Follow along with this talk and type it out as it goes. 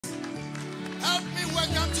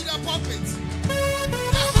welcome to the pulpit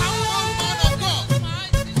the humble man of God.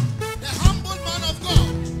 The humble man of God.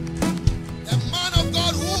 The man of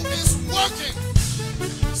God who is working.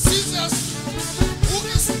 Jesus, who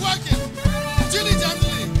is working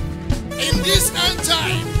diligently in this end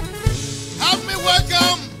time. Help me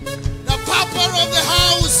welcome the Papa of the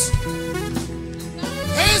house,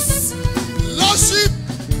 His Lordship,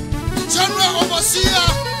 General Overseer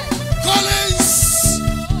Collins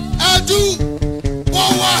Adu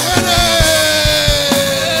Boahene.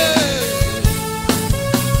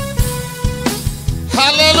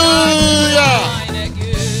 Hallelujah.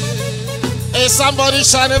 Is somebody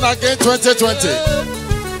shining again 2020?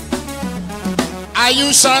 Are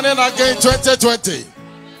you shining again 2020?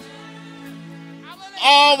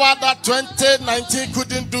 All what that 2019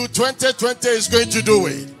 couldn't do, 2020 is going to do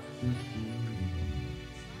it.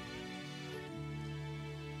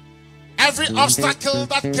 Every obstacle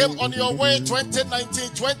that came on your way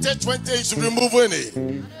 2019, 2020 is removing it.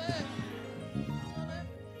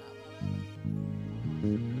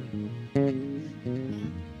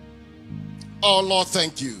 Oh Lord,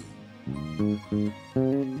 thank you.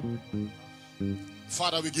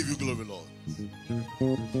 Father, we give you glory, Lord.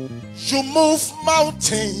 You move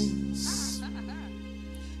mountains.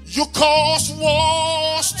 You cause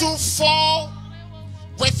walls to fall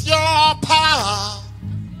with your power.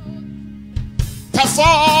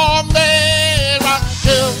 Perform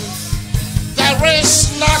miracles. There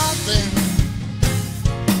is nothing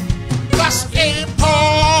that's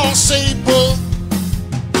impossible.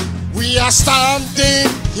 We are standing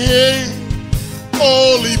here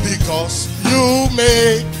only because you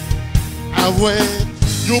made a way.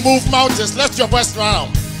 You move mountains. Lift your voice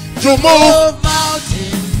round. You move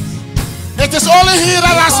mountains. It is only He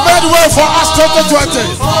that has made way for us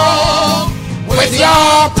 2020. With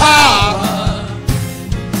your power,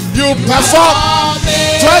 you perform.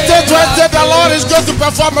 2020, the Lord is going to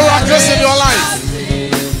perform miracles in your life.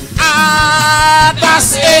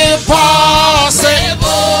 That's impossible.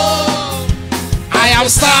 I am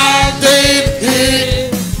standing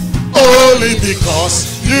here only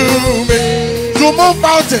because you move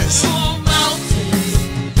mountains.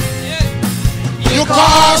 You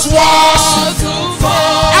cause walls to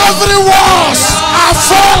fall. Every walls are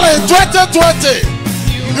falling. 2020.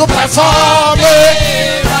 You perform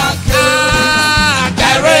it.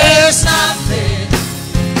 There is nothing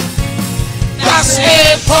that's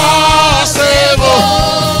impossible.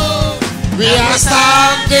 We are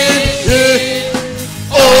standing here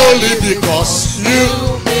only because you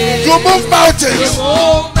move mountains.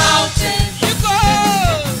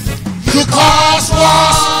 You cause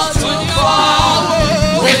walls to fall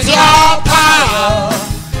with your power.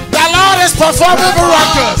 The Lord is performing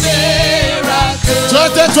miracles.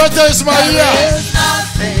 2020 is my year.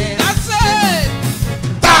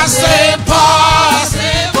 That's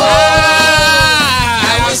impossible. I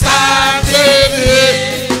was standing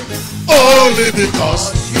here only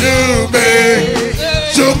because you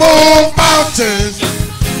move mountains.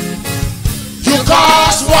 You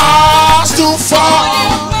cause walls to fall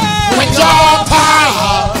with your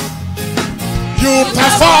power. You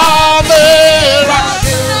perform miracles.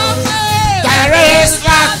 There is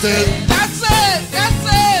nothing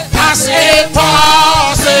that's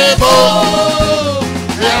impossible.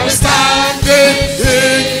 We are standing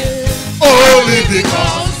here only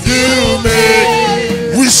because you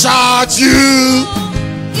made. We shout you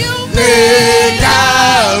made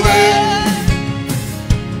a way.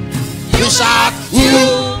 We shout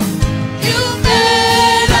you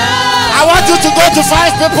made a way. I want you to go to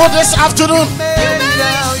 5 people this afternoon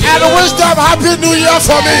and wish them Happy New Year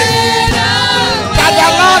for me. That the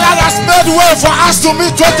Lord has made way for us to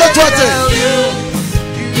meet 2020.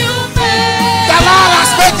 The Lord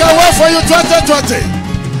has made a way for you 2020.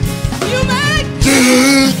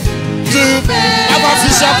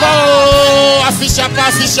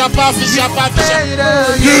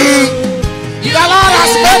 The Lord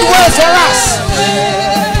has made way for us.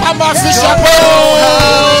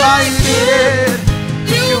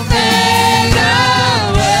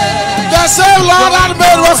 The same Lord that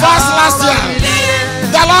made way for us last year.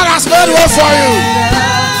 The Lord has made way for you.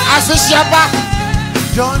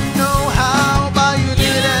 Don't know how, but you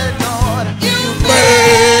did it, Lord. You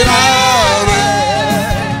made a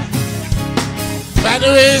way. And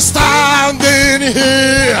we're standing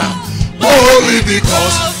here only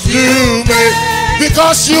because you made.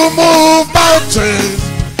 Because you move mountains.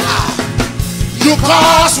 You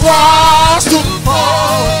cause walls to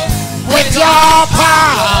fall with your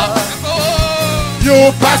power.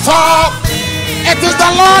 You perform. It is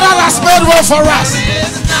the Lord that has made way for us.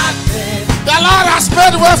 The Lord has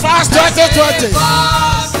made way for us 2020.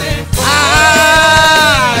 I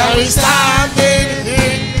am standing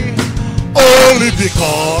here only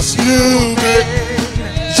because you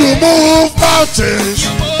move mountains.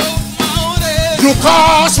 You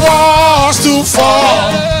cause walls to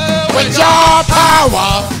fall with your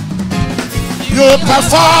power. You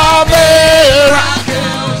perform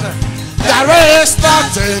miracles. There is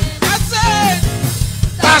nothing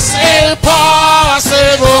that's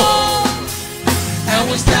impossible. And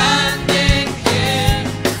we're standing here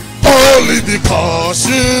only because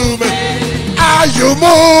you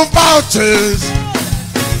move mountains.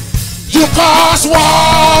 You cause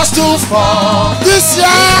walls to fall. This year,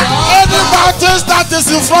 any mountains that is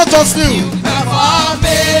in front of you, perform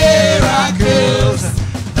miracles.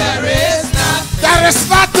 there is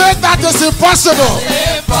nothing that is impossible.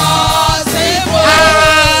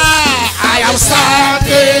 I am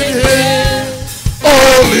standing here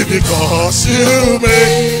only because you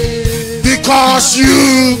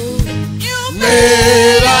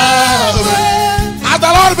made a way. And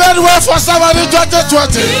the Lord made way for somebody in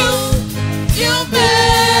 2020.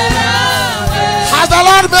 Has the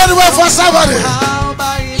Lord made way for somebody?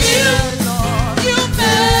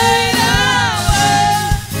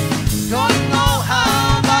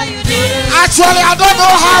 Actually, I don't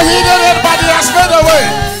know how he did it, but he has made a way.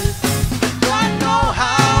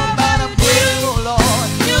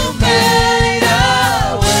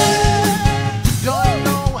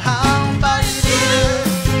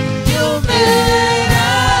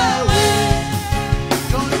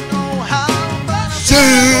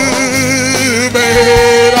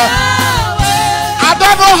 I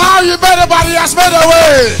don't know how you made it, but he has made a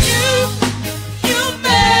way.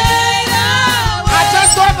 I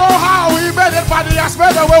just don't know how he made it, but he has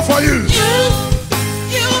made a way for you.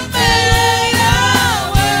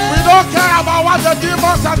 We don't care about what the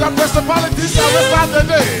demons and the principalities and the stand they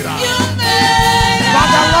did. But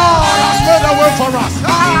the Lord has made a way for us.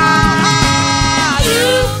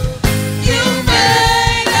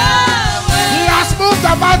 He has moved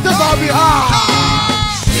the mountains on behalf.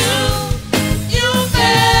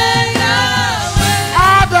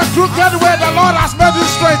 The crooked way, the Lord has made it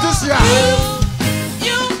straight this year.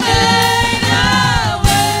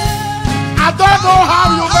 I don't know how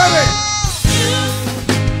you made it.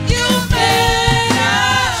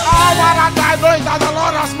 All what I know is that the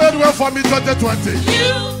Lord has made way for me 2020.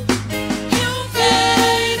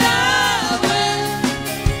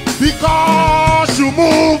 Because you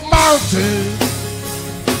move mountains,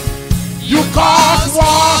 you cause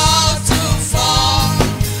walls to fall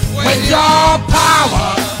with your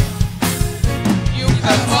power.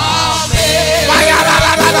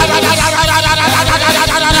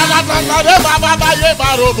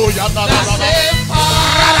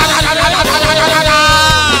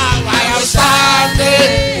 I am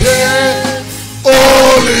standing here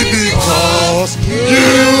only because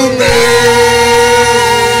you made.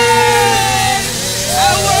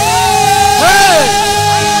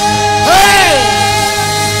 Hey,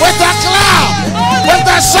 with the cloud, with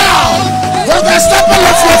the sound, with the stepping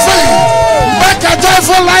of your feet, make a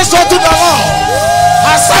joyful noise unto the Lord.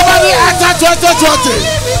 Has somebody entered 2020?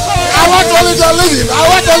 I want only the living. I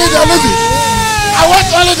want only the living. I want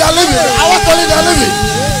only the living. I want only the living.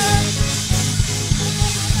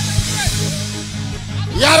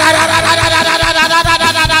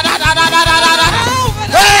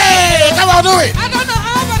 Hey, come on, do it.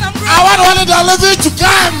 I want only the living to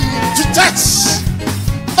come to church.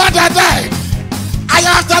 Not the dead. I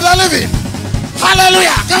am after the living.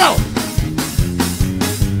 Hallelujah. Come on.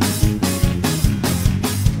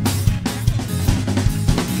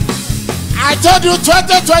 I told you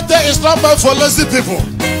 2020 is not meant for lazy people.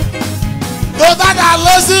 Those that are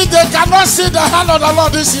lazy, they cannot see the hand of the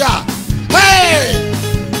Lord this year. Hey!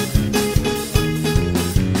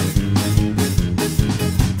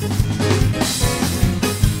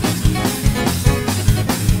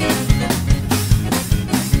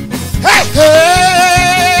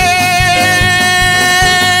 Hey!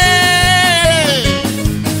 Hey!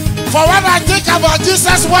 For when I think about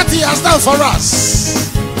Jesus, what he has done for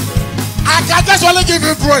us, I can just only give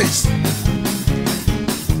you praise.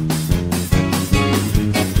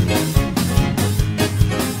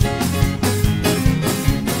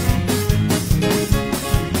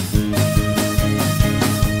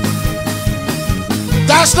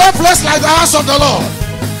 There's no place like the house of the Lord.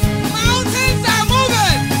 Mountains are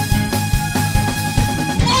moving.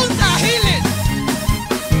 Wounds are healing.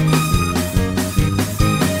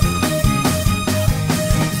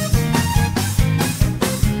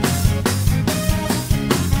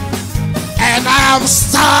 And I'm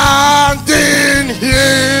standing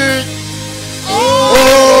here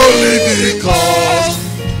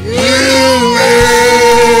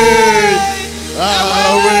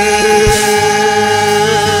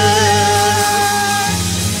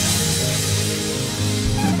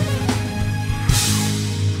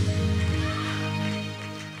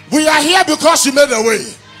We are here because you made a way.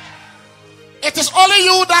 It is only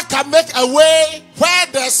you that can make a way where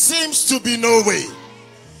there seems to be no way.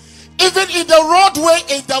 Even in the roadway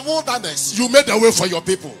in the wilderness, you made a way for your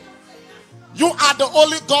people. You are the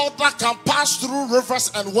only God that can pass through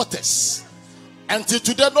rivers and waters. Until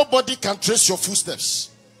today, nobody can trace your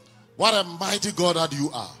footsteps. What a mighty God that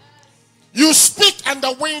you are. You speak and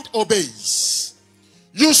the wind obeys.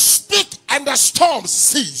 You speak and the storm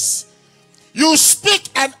cease. You speak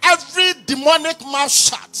and every demonic mouth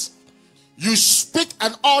shuts. You speak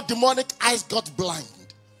and all demonic eyes got blind.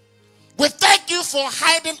 We thank you for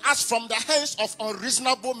hiding us from the hands of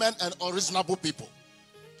unreasonable men and unreasonable people.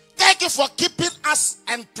 Thank you for keeping us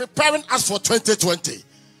and preparing us for 2020.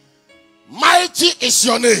 Mighty is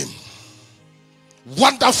your name.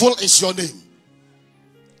 Wonderful is your name.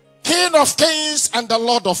 King of kings and the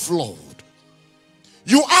Lord of lords.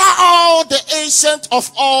 You are all the ancient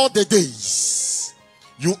of all the days.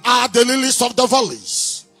 You are the lilies of the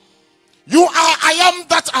valleys. You are I am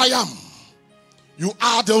that I am. You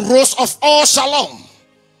are the rose of all shalom.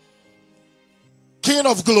 King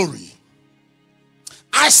of glory.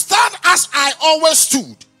 I stand as I always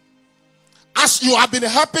stood. As you have been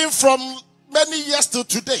helping from many years till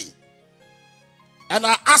today. And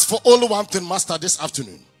I ask for only one thing, Master, this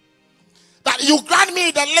afternoon. That you grant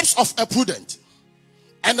me the lips of a prudent.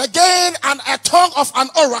 And again, a tongue of an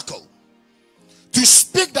oracle. To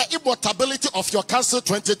speak the immortality of your counsel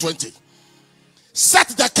 2020. Set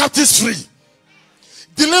the captives free.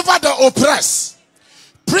 Deliver the oppressed.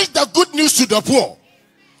 Preach the good news to the poor.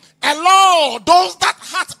 And Lord, those that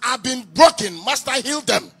hearts have been broken, Master, heal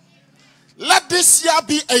them. Let this year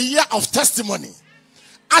be a year of testimony.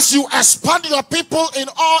 As you expand your people in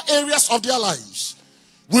all areas of their lives.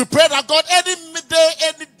 We pray that God, any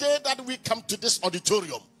day that we come to this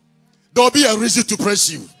auditorium, there will be a reason to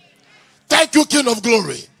praise you. Thank you, King of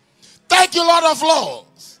glory. Thank you, Lord of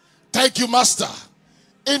lords. Thank you, Master.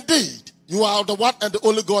 Indeed, you are the one and the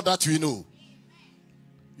only God that we know.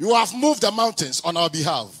 You have moved the mountains on our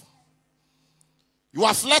behalf. You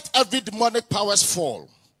have let every demonic powers fall.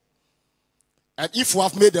 And if you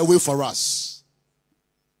have made a way for us,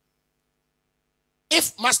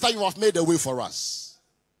 if, Master, you have made a way for us,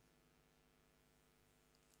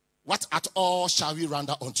 what at all shall we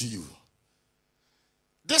render unto you?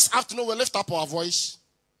 This afternoon we lift up our voice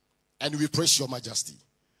and we praise your majesty.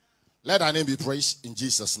 Let our name be praised in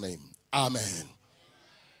Jesus' name. Amen.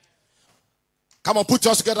 Come on, put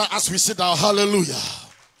yours together as we sit down. Hallelujah.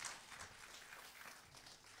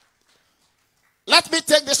 Let me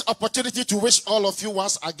take this opportunity to wish all of you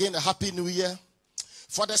once again a happy new year.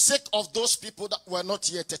 For the sake of those people that were not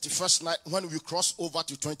here 31st night when we cross over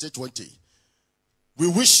to 2020. We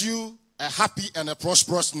wish you a happy and a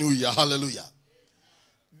prosperous new year. Hallelujah.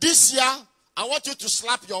 This year, I want you to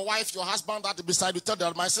slap your wife, your husband that beside you. Tell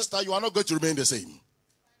them, my sister, you are not going to remain the same.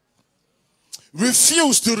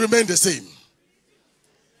 Refuse to remain the same.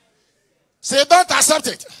 Say, don't accept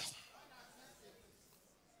it.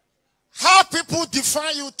 How people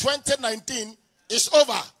define you 2019 is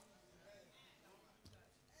over.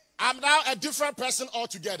 I'm now a different person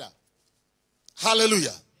altogether.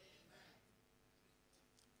 Hallelujah.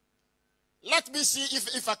 Let me see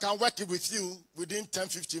if I can work with you within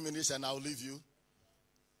 10-15 minutes and I'll leave you.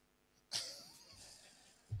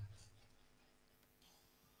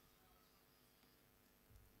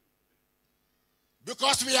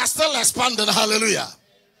 Because we are still expanding. Hallelujah.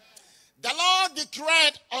 The Lord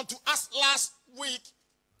declared unto us last week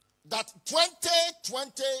that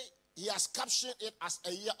 2020, He has captured it as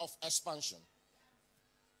a year of expansion.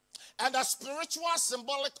 And the spiritual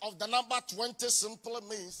symbolic of the number 20 simply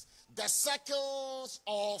means the circles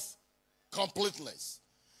of completeness.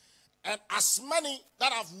 And as many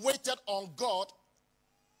that have waited on God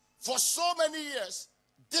for so many years,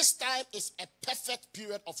 this time is a perfect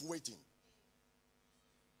period of waiting.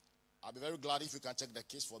 I'll be very glad if you can check the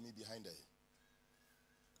case for me behind there.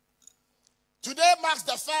 Today marks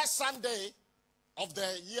the first Sunday of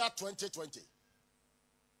the year 2020.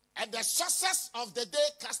 And the success of the day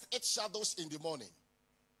casts its shadows in the morning.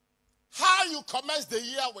 How you commence the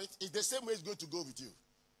year with is the same way it's going to go with you.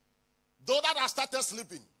 Though that I started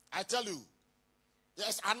sleeping, I tell you,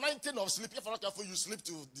 there's anointing of sleep. If you're not careful, you sleep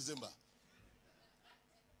till December.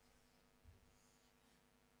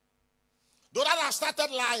 Though that I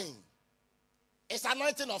started lying, it's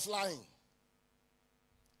anointing of lying.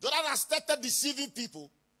 Though that I started deceiving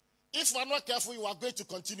people, if you are not careful, you are going to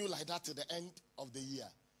continue like that to the end of the year.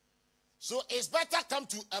 So it's better come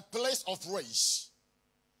to a place of praise,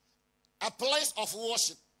 a place of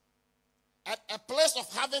worship, and a place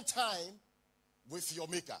of having time with your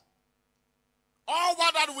Maker. All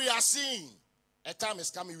that we are seeing, a time is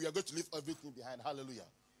coming, we are going to leave everything behind. Hallelujah.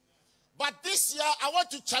 But this year, I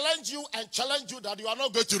want to challenge you and challenge you that you are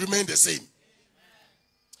not going to remain the same.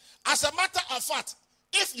 As a matter of fact,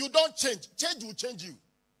 if you don't change, change will change you.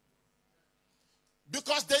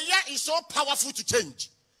 Because the year is so powerful to change.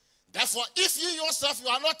 Therefore, if you yourself, you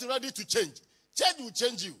are not ready to change, change will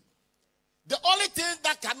change you. The only thing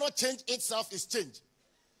that cannot change itself is change.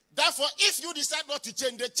 Therefore, if you decide not to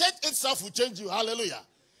change, the change itself will change you. Hallelujah.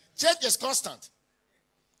 Change is constant.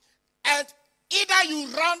 And either you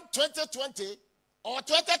run 2020 or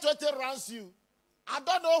 2020 runs you. I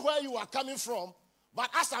don't know where you are coming from, but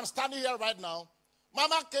as I'm standing here right now,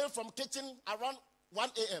 Mama came from kitchen around 1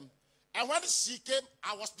 a.m. And when she came,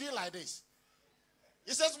 I was doing like this.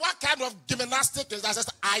 He says, what kind of gymnastic is that? I says,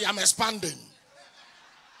 I am expanding.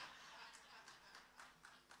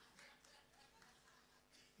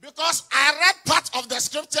 Because I read part of the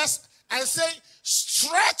scriptures and say,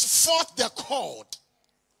 stretch forth the cord.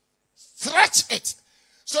 Stretch it.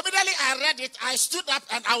 So immediately I read it, I stood up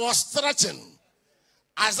and I was stretching.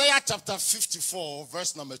 Isaiah chapter 54,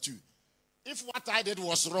 verse number 2. If what I did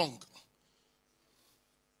was wrong.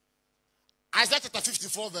 Isaiah chapter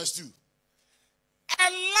 54, verse 2.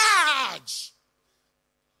 Enlarge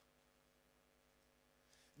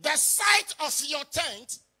the site of your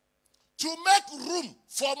tent to make room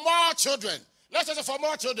for more children. Let's say for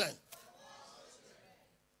more children.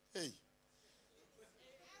 Hey.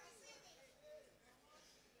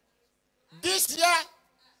 This year,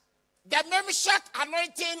 the Memshak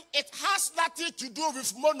anointing, it has nothing to do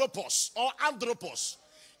with monopause or andropause.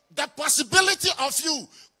 The possibility of you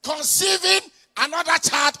conceiving another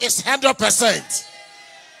child is 100%.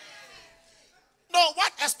 No,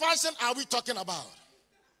 what expansion are we talking about?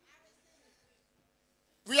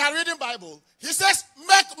 We are reading Bible. He says,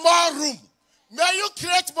 make more room. May you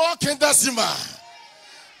create more kindasima.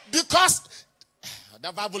 Because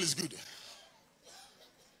the Bible is good.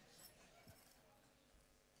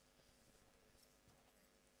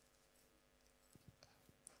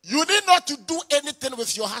 You need not to do anything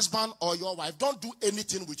with your husband or your wife. Don't do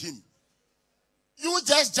anything with him. You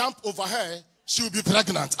just jump over her, she will be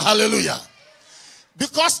pregnant. Hallelujah.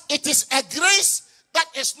 Because it is a grace that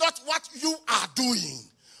is not what you are doing,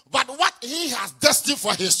 but what he has destined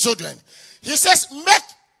for his children. He says, make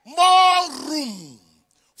more room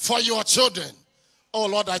for your children. Oh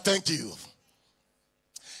Lord, I thank you.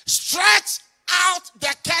 Stretch out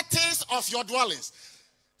the curtains of your dwellings.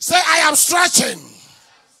 Say, I am stretching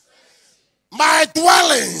my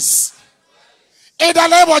dwellings in the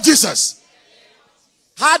name of Jesus.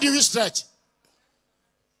 How do you stretch?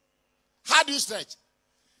 How do you stretch?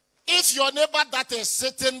 If your neighbor that is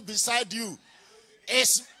sitting beside you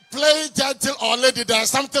is playing gentle or lady, there is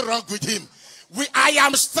something wrong with him. I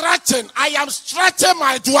am stretching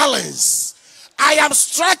my dwellings. I am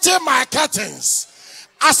stretching my curtains.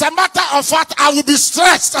 As a matter of fact, I will be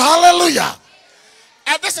stretched. Hallelujah.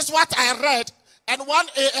 And this is what I read. And 1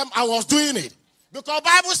 a.m. I was doing it. Because the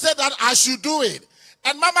Bible said that I should do it.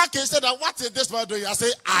 And Mama can say that, what is this man doing? I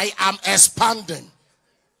say, I am expanding.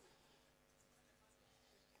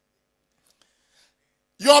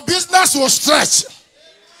 Your business will stretch.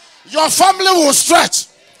 Your family will stretch.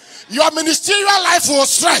 Your ministerial life will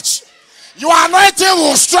stretch. Your anointing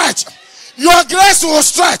will stretch. Your grace will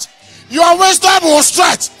stretch. Your wisdom will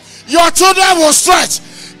stretch. Your children will stretch.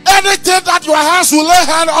 Anything that your hands will lay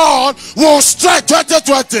hand on will stretch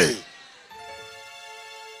 2020.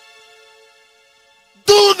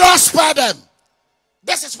 Do not spare them.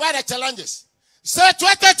 This is where the challenge is. Say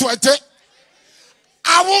 2020,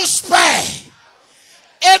 I will spare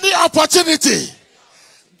any opportunity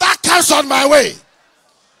that comes on my way.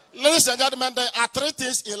 Ladies and gentlemen, there are 3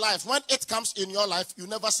 things in life. When it comes in your life, you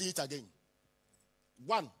never see it again.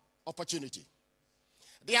 1, opportunity.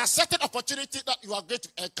 There are certain opportunities that you are going to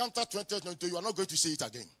encounter 2020, you are not going to see it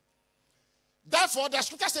again. Therefore, the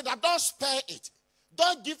scripture said that don't spare it.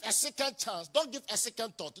 Don't give a second chance. Don't give a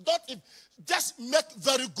second thought. Just make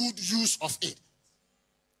very good use of it.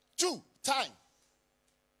 2, time.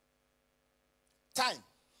 Time.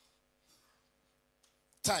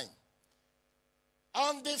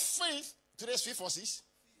 On the 5th, today's 5th or 6th.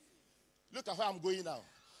 Look at where I'm going now.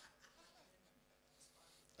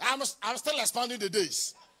 I'm still expanding the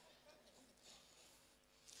days.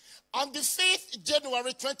 On the 5th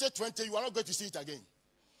January 2020, you are not going to see it again.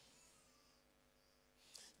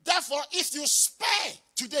 Therefore, if you spare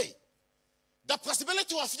today, the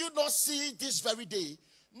possibility of you not seeing this very day,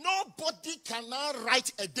 nobody can now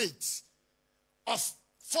write a date of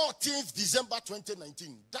 14th December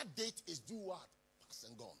 2019. That date is due what? Past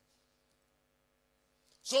and gone.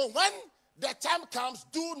 So when the time comes,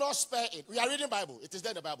 do not spare it. We are reading Bible. It is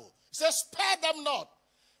there in the Bible. It says, spare them not.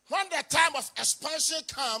 When the time of expansion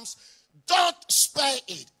comes, don't spare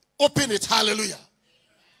it. Open it. Hallelujah.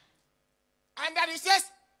 And then he says,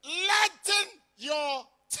 lengthen your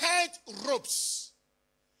tent ropes.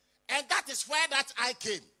 And that is where that I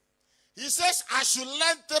came. He says, I should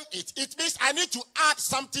lengthen it. It means I need to add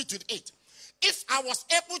something to it. If I was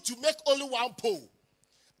able to make only one pole,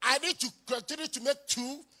 I need to continue to make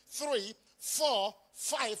 2, 3, 4,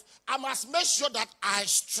 5. I must make sure that I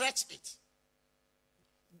stretch it.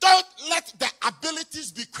 Don't let the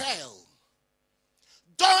abilities be quelled.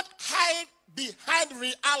 Don't hide behind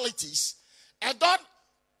realities. And don't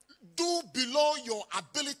do below your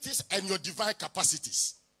abilities and your divine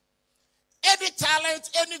capacities. Any talent,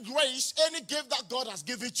 any grace, any gift that God has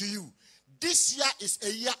given to you, this year is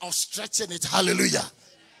a year of stretching it. Hallelujah.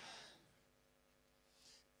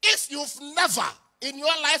 If you've never in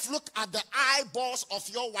your life looked at the eyeballs of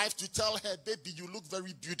your wife to tell her, baby, you look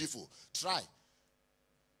very beautiful, try.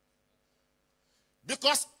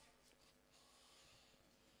 Because,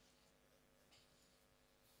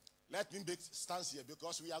 let me make stance here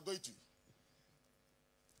because we are going to.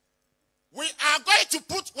 We are going to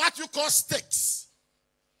put what you call stakes.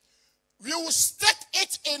 We will stake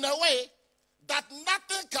it in a way that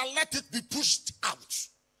nothing can let it be pushed out.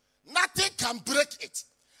 Nothing can break it.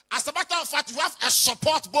 As a matter of fact, you have a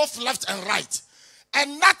support both left and right.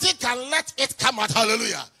 And nothing can let it come out.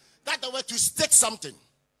 Hallelujah. That's the way to stake something.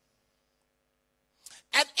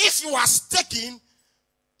 And if you are staking,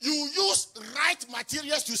 you use right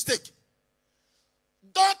materials to stake.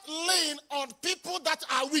 Don't lean on people that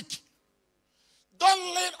are weak.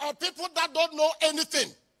 Don't lean on people that don't know anything.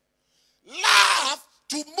 Love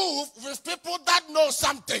to move with people that know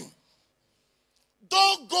something.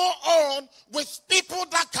 Don't go on with people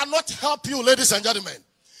that cannot help you, ladies and gentlemen.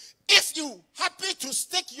 If you happy to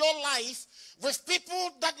stake your life with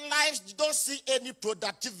people that lives don't see any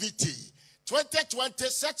productivity, 2020,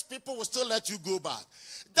 such people will still let you go back.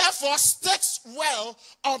 Therefore, stakes well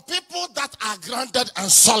on people that are grounded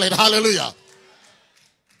and solid. Hallelujah.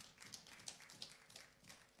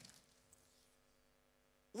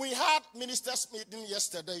 We had ministers meeting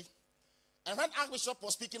yesterday, and when Archbishop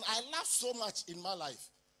was speaking, I laughed so much in my life.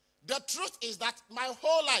 The truth is that my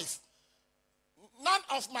whole life, none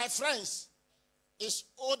of my friends is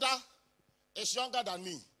older, is younger than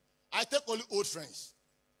me. I take only old friends.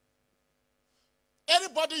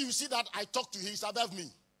 Anybody you see that I talk to, he's above me.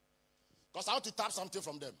 Because I want to tap something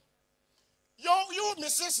from them. You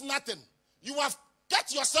Mrs. Nothing. You have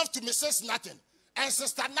get yourself to Mrs. Nothing. And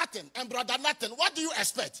Sister Nothing. And Brother Nothing. What do you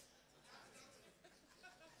expect?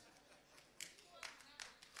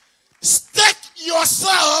 Stake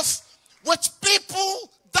yourself with people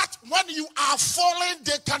that when you are falling,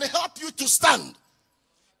 they can help you to stand.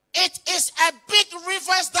 It is a big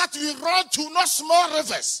rivers that we run to, not small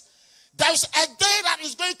rivers. There is a day that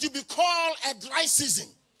is going to be called a dry season.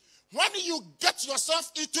 When you get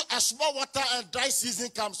yourself into a small water and dry season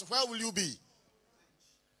comes, where will you be?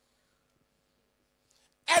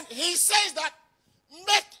 And he says that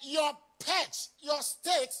make your perch, your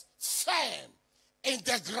stakes firm in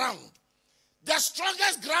the ground. The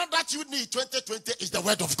strongest ground that you need 2020 is the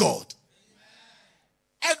word of God.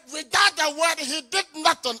 Amen. And without the word, he did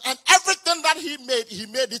nothing. And everything that he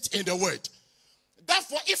made it in the word.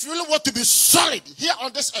 Therefore, if you really want to be solid here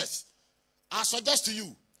on this earth, I suggest to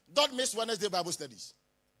you, don't miss Wednesday Bible studies.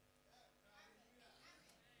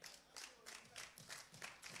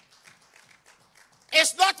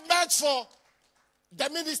 It's not meant for the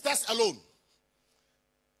ministers alone.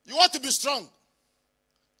 You want to be strong.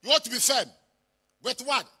 You want to be firm. With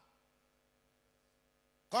what?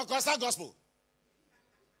 Constant gospel.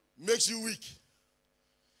 Makes you weak.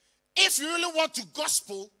 If you really want to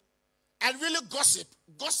gospel and really gossip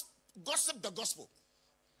the gospel.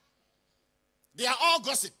 They are all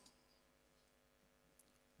gossip.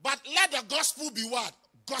 But let the gospel be what?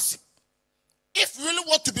 Gossip. If you really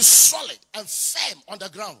want to be solid and firm on the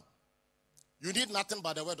ground, you need nothing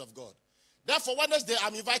but the word of God. Therefore, Wednesday,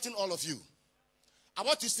 I'm inviting all of you. I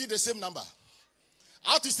want to see the same number.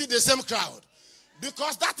 I want to see the same crowd.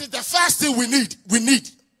 Because that is the first thing we need.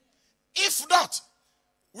 If not,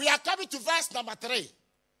 we are coming to verse number 3.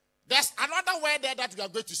 There's another word there that we are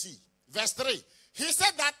going to see. Verse 3. He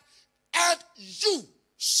said that, and you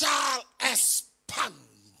shall expand.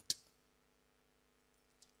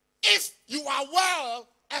 If you are well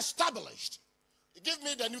established, give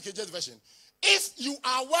me the New King James Version. If you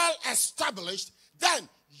are well established, then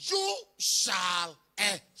you shall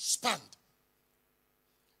expand.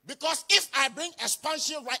 Because if I bring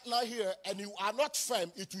expansion right now here and you are not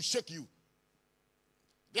firm, it will shake you.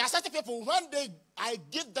 There are certain people, when I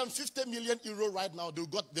give them 50 million euro right now,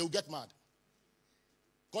 they'll get mad.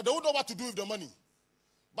 Because they won't know what to do with the money.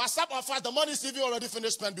 But some of us, the money is even already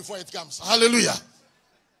finished spent before it comes. Hallelujah.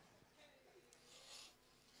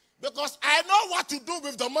 Because I know what to do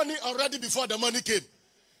with the money already before the money came.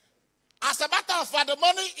 As a matter of fact, the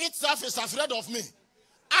money itself is afraid of me.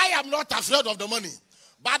 I am not afraid of the money.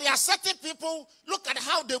 But there are certain people, look at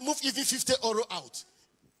how they move even 50 euro out.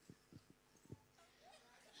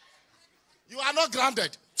 You are not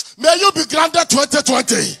grounded. May you be grounded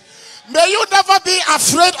 2020. May you never be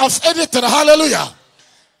afraid of anything. Hallelujah.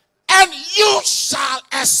 And you shall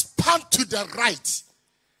expand to the right.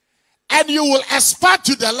 And you will expand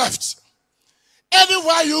to the left.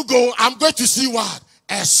 Anywhere you go, I'm going to see what?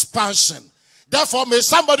 Expansion. Therefore, may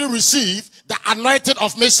somebody receive the anointing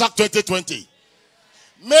of Meshach 2020.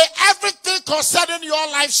 May everything concerning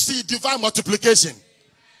your life see divine multiplication.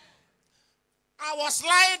 I was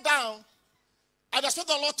lying down, and the Spirit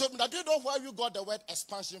of the Lord told me, do you know where you got the word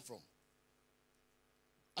expansion from?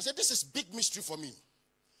 I said, this is big mystery for me.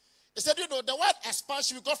 He said, you know, the word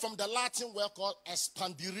expansion we got from the Latin word called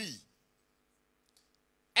expandere.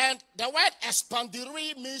 And the word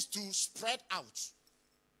expandere means to spread out.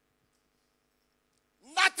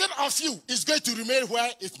 Nothing of you is going to remain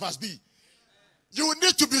where it must be. You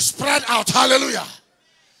need to be spread out. Hallelujah.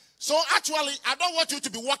 So actually, I don't want you to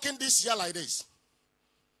be walking this year like this.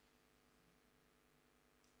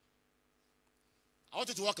 I want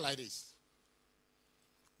you to walk like this.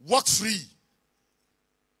 Walk free.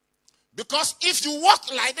 Because if you walk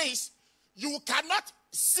like this, you cannot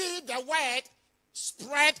see the word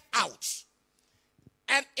spread out.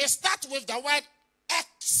 And it starts with the word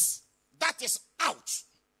X. That is out.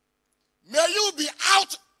 May you be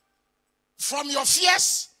out from your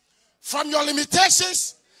fears, from your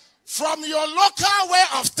limitations, from your local way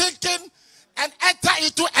of thinking, and enter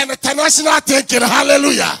into an international thinking.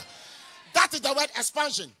 Hallelujah. That is the word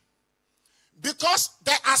expansion. Because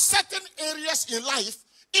there are certain areas in life,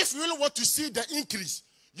 if you really want to see the increase,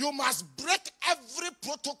 you must break every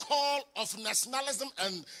protocol of nationalism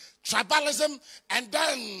and tribalism and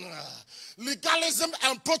then legalism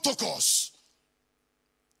and protocols.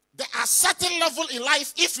 There are certain levels in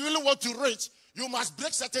life, if you really want to reach, you must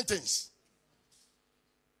break certain things.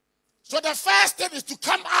 So the first thing is to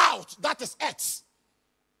come out. That is X.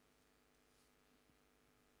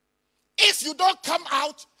 If you don't come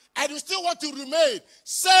out and you still want to remain,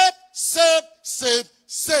 save,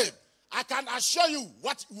 I can assure you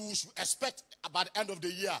what you should expect about the end of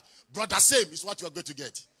the year. Brother, same is what you are going to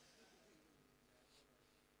get.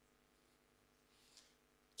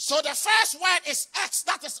 So the first word is X,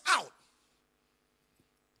 that is out.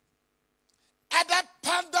 And the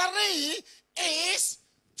pandari is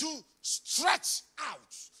to stretch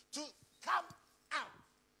out, to come out,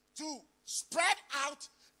 to spread out,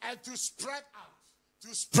 and to spread out,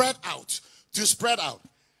 to spread out, to spread out.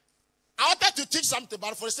 I wanted to teach something,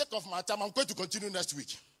 but for the sake of my time, I'm going to continue next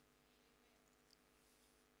week.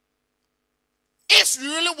 If you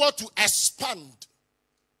really want to expand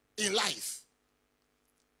in life,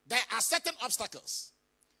 there are certain obstacles.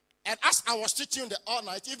 And as I was teaching the all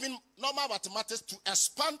night, even normal mathematics, to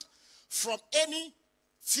expand from any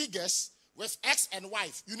figures with X and Y,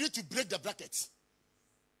 you need to break the bracket.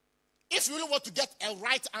 If you really want to get a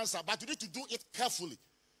right answer, but you need to do it carefully.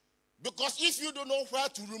 Because if you don't know where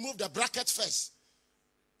to remove the bracket first,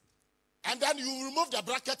 and then you remove the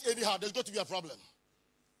bracket anyhow, there's going to be a problem.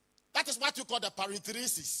 That is what you call the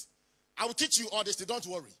parenthesis. I will teach you all this, don't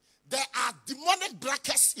worry. There are demonic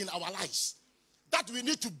brackets in our lives that we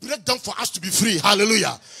need to break down for us to be free.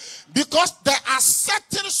 Hallelujah. Because there are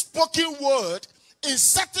certain spoken words in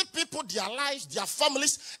certain people, their lives, their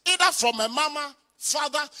families, either from a mama,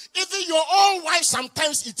 father, even your own wife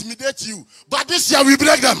sometimes intimidate you. But this year we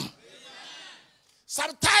break them.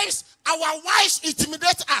 Sometimes our wives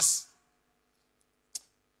intimidate us.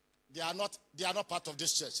 They are not part of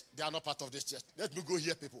this church. They are not part of this church. Let me go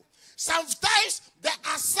here, people. Sometimes there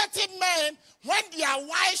are certain men, when their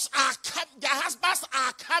wives their husbands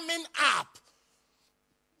are coming up,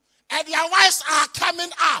 and their wives are coming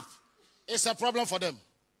up, it's a problem for them.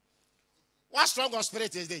 What strong of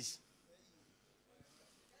spirit is this?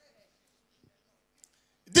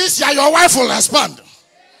 This year your wife will expand.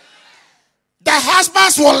 The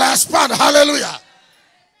husbands will expand. Hallelujah.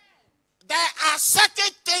 There are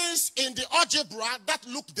certain things in the algebra that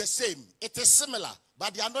look the same. It is similar,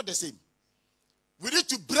 but they are not the same. We need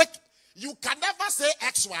to break. You can never say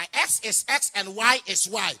X, Y. X is X and Y is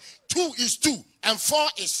Y. 2 is 2 and 4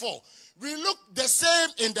 is 4. We look the same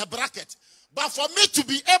in the bracket, But for me to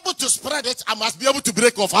be able to spread it, I must be able to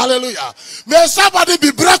break off. Hallelujah. May somebody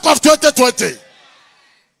be break off 2020.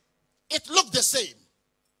 It looked the same,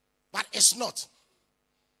 but it's not.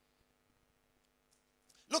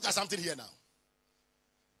 Look at something here now.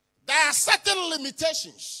 There are certain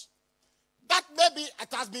limitations that maybe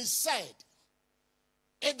it has been said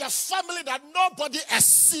in the family that nobody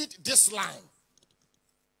exceed this line.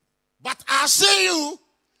 But I see you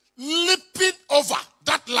leaping over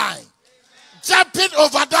that line, jumping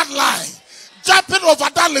over that line, jumping over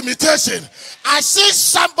that limitation. I see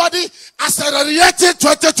somebody accelerating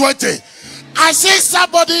 2020. I see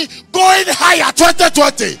somebody going higher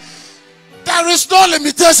 2020. There is no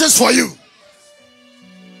limitations for you.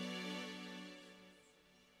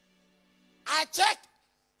 I checked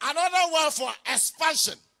another word for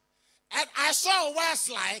expansion, and I saw words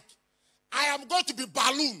like, I am going to be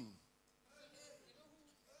balloon.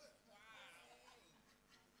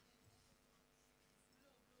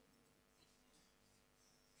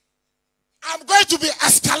 I'm going to be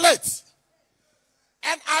escalate.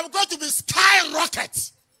 And I'm going to be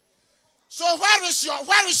skyrocket. So where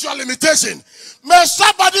is your limitation? May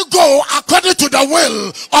somebody go according to the will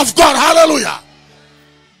of God. Hallelujah.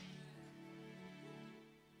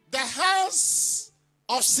 The hands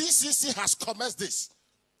of C.C.C. has commenced this,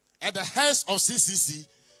 and the hands of C.C.C.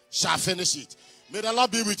 shall finish it. May the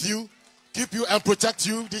Lord be with you, keep you and protect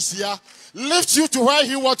you this year, lift you to where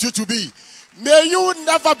He wants you to be. May you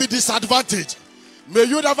never be disadvantaged. May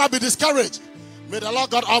you never be discouraged. May the Lord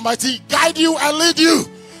God Almighty guide you and lead you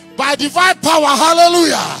by divine power.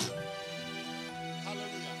 Hallelujah.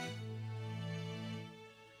 Hallelujah.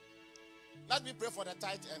 Let me pray for the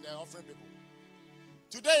tithe and the offering people.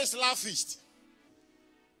 Today is Love Feast.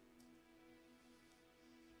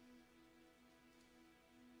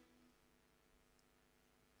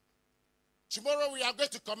 Tomorrow we are going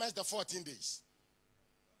to commence the 14 days.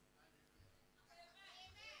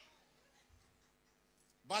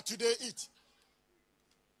 But today eat.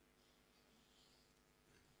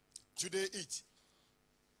 Today eat.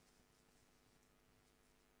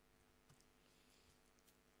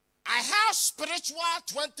 I have spiritual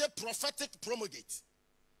 20 prophetic promulgate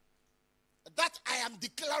that I am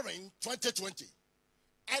declaring 2020.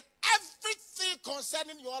 And everything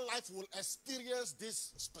concerning your life will experience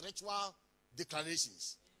these spiritual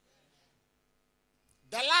declarations.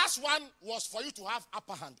 The last one was for you to have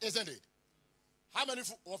upper hand, isn't it? How many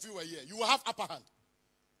of you were here? You will have upper hand.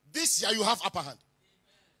 This year you have upper hand.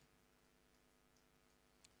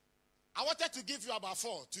 I wanted to give you about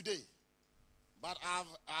 4 today. But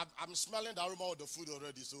I'm smelling the aroma of the food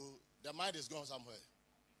already, so the mind is gone somewhere.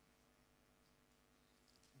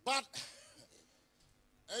 But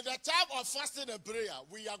in the time of fasting and prayer,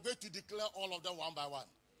 we are going to declare all of them one by one.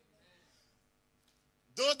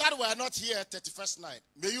 Those that were not here 31st night,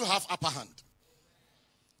 may you have upper hand.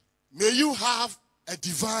 May you have a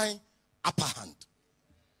divine upper hand.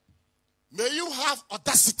 May you have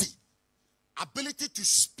audacity, ability to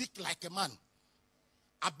speak like a man,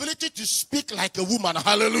 ability to speak like a woman.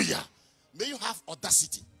 Hallelujah. May you have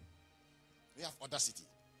audacity. May you have audacity.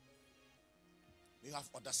 May you have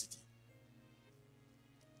audacity.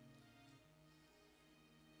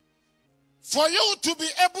 For you to be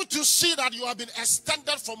able to see that you have been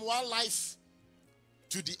extended from one life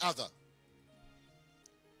to the other,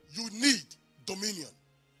 you need dominion.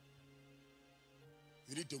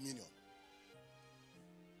 You need dominion.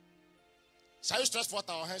 Shall we stretch forth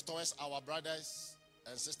our hands towards our brothers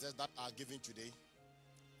and sisters that are giving today?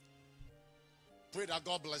 Pray that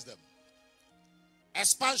God bless them.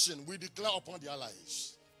 Expansion we declare upon their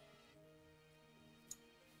lives.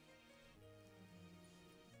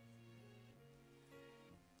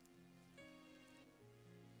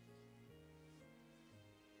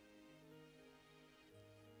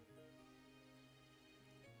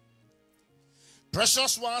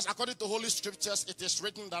 Precious ones, according to Holy Scriptures, it is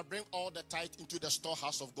written that bring all the tithe into the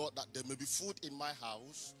storehouse of God, that there may be food in my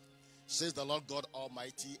house, says the Lord God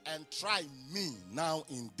Almighty, and try me now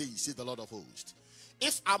indeed, says the Lord of hosts.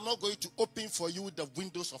 If I'm not going to open for you the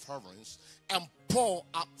windows of heavens and pour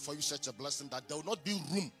out for you such a blessing that there will not be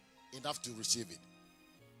room enough to receive it.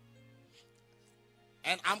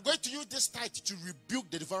 And I'm going to use this tithe to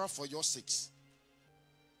rebuke the devourer for your sakes,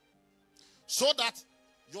 so that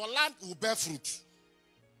your land will bear fruit.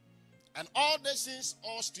 And all nations,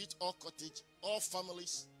 all streets, all cottage, all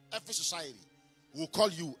families, every society will call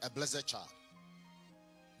you a blessed child.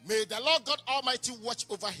 May the Lord God Almighty watch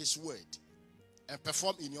over His word and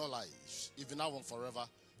perform in your lives, even now and forever,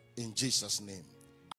 in Jesus' name.